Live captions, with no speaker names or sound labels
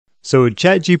So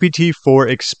ChatGPT 4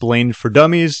 explained for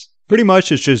dummies. Pretty much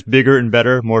it's just bigger and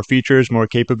better, more features, more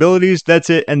capabilities. That's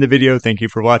it. End the video. Thank you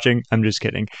for watching. I'm just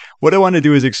kidding. What I want to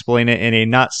do is explain it in a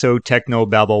not so techno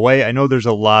babble way. I know there's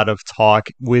a lot of talk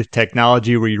with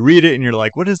technology where you read it and you're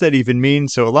like, what does that even mean?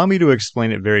 So allow me to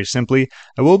explain it very simply.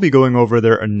 I will be going over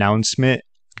their announcement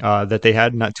that they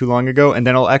had not too long ago, and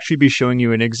then I'll actually be showing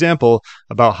you an example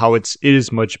about how it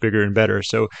is much bigger and better.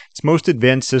 So it's most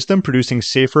advanced system producing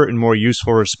safer and more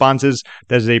useful responses.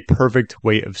 That is a perfect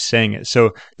way of saying it.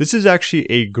 So this is actually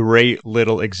a great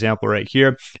little example right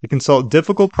here. It can solve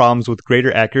difficult problems with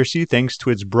greater accuracy thanks to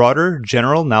its broader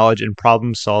general knowledge and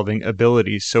problem solving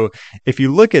abilities. So if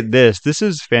you look at this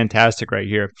is fantastic right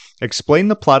here. Explain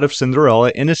the plot of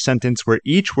Cinderella in a sentence where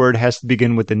each word has to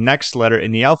begin with the next letter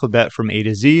in the alphabet from A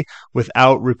to Z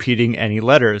without repeating any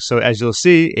letters. So as you'll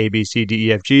see, A, B, C, D,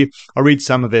 E, F, G, I'll read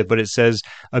some of it, but it says,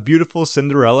 a beautiful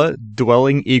Cinderella,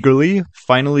 dwelling eagerly,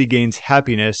 finally gains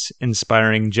happiness,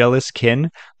 inspiring jealous kin,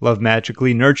 love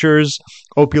magically nurtures,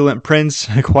 opulent prince,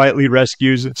 quietly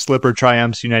rescues, slipper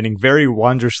triumphs, uniting very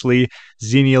wondrously,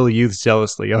 xenial youth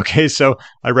zealously. Okay, so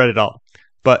I read it all,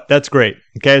 but that's great.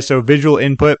 Okay, so visual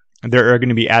input. There are going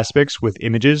to be aspects with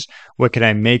images. What can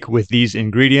I make with these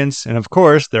ingredients? And of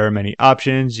course, there are many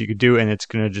options you could do, and it's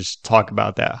going to just talk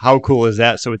about that. How cool is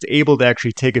that? So it's able to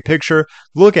actually take a picture,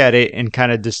 look at it, and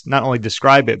kind of just not only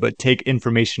describe it, but take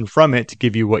information from it to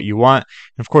give you what you want.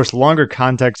 And of course, longer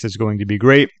context is going to be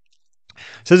great.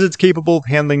 Says it's capable of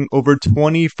handling over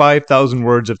 25,000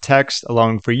 words of text,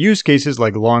 allowing for use cases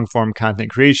like long-form content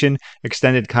creation,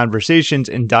 extended conversations,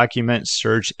 and document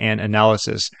search and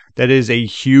analysis. That is a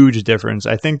huge difference.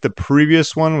 I think the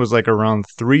previous one was like around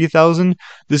 3,000.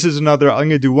 This is another, I'm going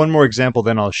to do one more example,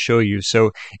 then I'll show you.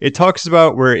 So it talks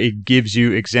about where it gives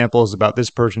you examples about this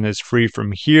person is free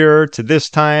from here to this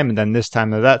time, and then this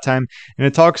time to that time. And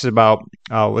it talks about,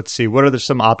 let's see, what are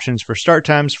some options for start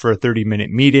times for a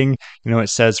 30-minute meeting? You know, it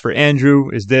says for Andrew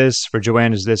is this, for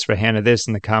Joanne is this, for Hannah this,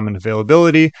 and the common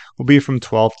availability will be from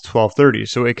 12 to 12:30.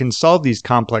 So it can solve these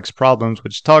complex problems,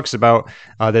 which talks about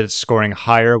that it's scoring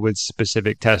higher with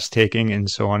specific test taking and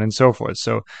so on and so forth.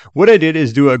 So what I did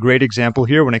is do a great example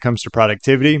here when it comes to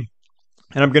productivity.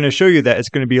 And I'm going to show you that it's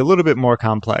going to be a little bit more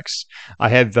complex. I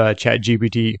have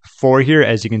ChatGPT 4 here.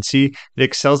 As you can see, it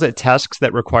excels at tasks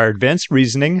that require advanced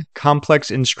reasoning, complex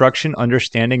instruction,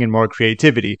 understanding, and more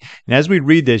creativity. And as we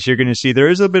read this, you're going to see there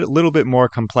is a little bit more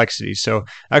complexity. So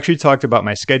I actually talked about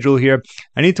my schedule here.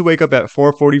 I need to wake up at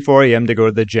 4:44 a.m. to go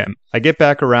to the gym. I get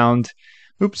back around,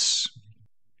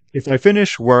 if I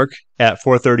finish work at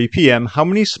 4:30 p.m., how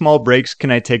many small breaks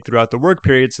can I take throughout the work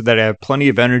period so that I have plenty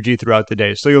of energy throughout the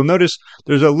day? So you'll notice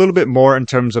there's a little bit more in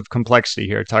terms of complexity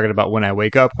here, talking about when I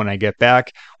wake up, when I get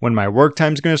back, when my work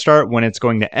time is going to start, when it's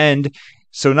going to end.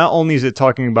 So not only is it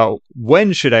talking about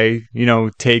when should I,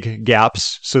 take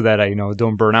gaps so that I,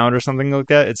 don't burn out or something like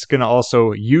that, it's going to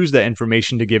also use that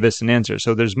information to give us an answer.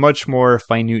 So there's much more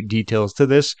minute details to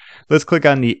this. Let's click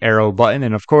on the arrow button.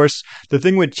 And of course, the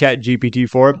thing with ChatGPT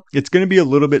 4, it's going to be a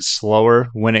little bit slower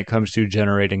when it comes to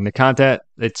generating the content.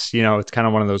 It's, it's kind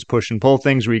of one of those push and pull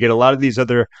things where you get a lot of these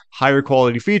other higher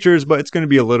quality features, but it's going to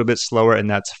be a little bit slower, and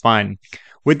that's fine.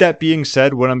 With that being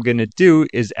said, what I'm going to do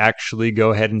is actually go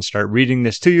ahead and start reading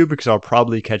this to you because I'll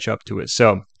probably catch up to it.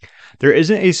 So there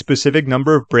isn't a specific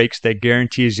number of breaks that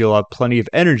guarantees you'll have plenty of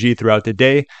energy throughout the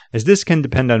day, as this can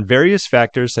depend on various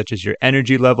factors such as your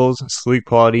energy levels, sleep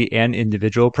quality, and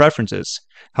individual preferences.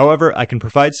 However, I can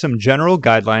provide some general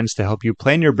guidelines to help you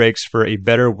plan your breaks for a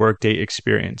better workday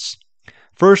experience.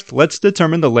 First, let's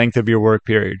determine the length of your work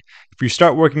period. If you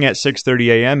start working at 6:30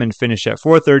 a.m. and finish at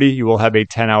 4:30, you will have a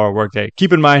 10-hour workday.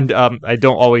 Keep in mind, I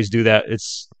don't always do that.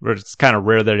 It's kind of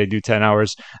rare that I do 10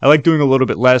 hours. I like doing a little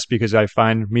bit less because I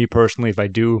find, me personally, if I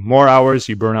do more hours,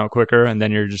 you burn out quicker, and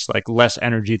then you're just like less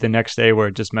energy the next day where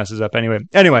it just messes up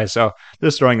anyway. So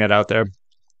just throwing that out there.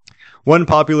 One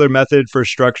popular method for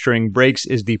structuring breaks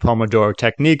is the Pomodoro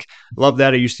technique. Love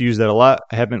that. I used to use that a lot.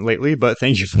 I haven't lately, but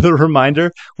thank you for the reminder,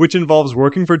 which involves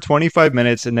working for 25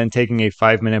 minutes and then taking a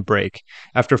 5-minute break.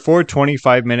 After 4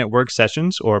 25-minute work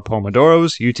sessions, or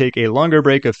Pomodoros, you take a longer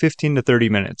break of 15 to 30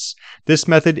 minutes. This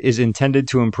method is intended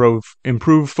to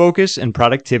improve focus and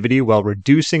productivity while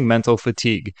reducing mental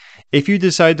fatigue. If you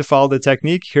decide to follow the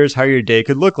technique, here's how your day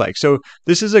could look like. So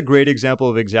this is a great example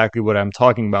of exactly what I'm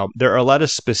talking about. There are a lot of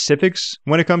specifics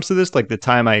when it comes to this, like the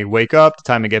time I wake up, the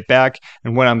time I get back,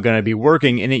 and when I'm going to be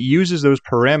working, and it uses those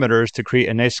parameters to create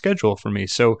a nice schedule for me.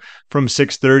 So from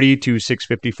 6:30 to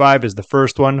 6:55 is the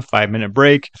first one, 5-minute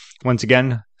break. Once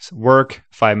again, work,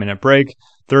 5-minute break.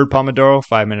 third Pomodoro,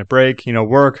 5-minute break,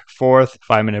 work, fourth,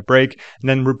 5-minute break, and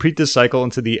then repeat this cycle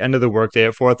until the end of the workday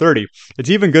at 4:30. It's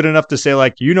even good enough to say,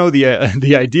 like,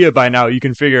 the idea by now, you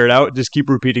can figure it out, just keep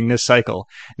repeating this cycle.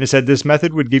 And it said this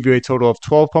method would give you a total of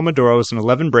 12 Pomodoros and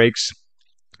 11 breaks,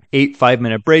 8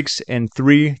 5-minute breaks, and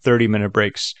 3 30-minute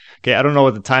breaks. Okay, I don't know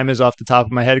what the time is off the top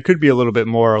of my head. It could be a little bit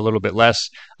more or a little bit less.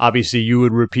 Obviously, you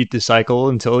would repeat the cycle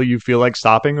until you feel like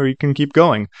stopping, or you can keep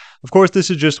going. Of course, this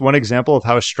is just one example of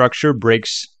how to structure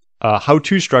breaks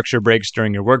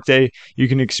during your workday. You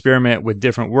can experiment with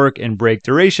different work and break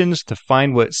durations to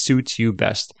find what suits you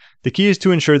best. The key is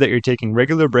to ensure that you're taking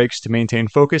regular breaks to maintain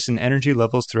focus and energy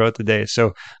levels throughout the day.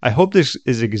 So I hope this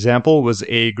example was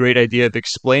a great idea of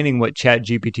explaining what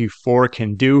ChatGPT 4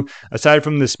 can do. Aside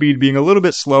from the speed being a little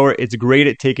bit slower, it's great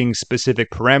at taking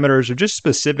specific parameters or just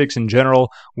specifics in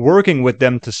general, working with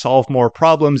them to solve more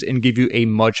problems and give you a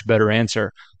much better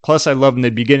answer. Plus, I love in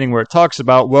the beginning where it talks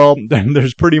about, well,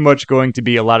 there's pretty much going to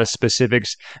be a lot of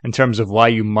specifics in terms of why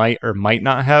you might or might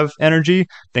not have energy,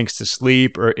 thanks to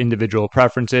sleep or individual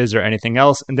preferences or anything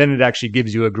else. And then it actually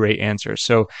gives you a great answer.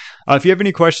 So if you have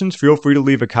any questions, feel free to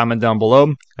leave a comment down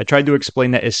below. I tried to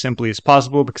explain that as simply as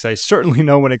possible because I certainly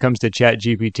know when it comes to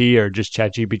ChatGPT or just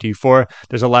ChatGPT 4,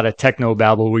 there's a lot of techno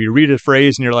babble where you read a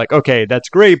phrase and you're like, okay, that's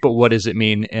great, but what does it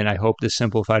mean? And I hope this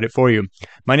simplified it for you.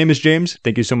 My name is James.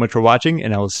 Thank you so much for watching,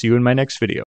 and I will see you in my next video.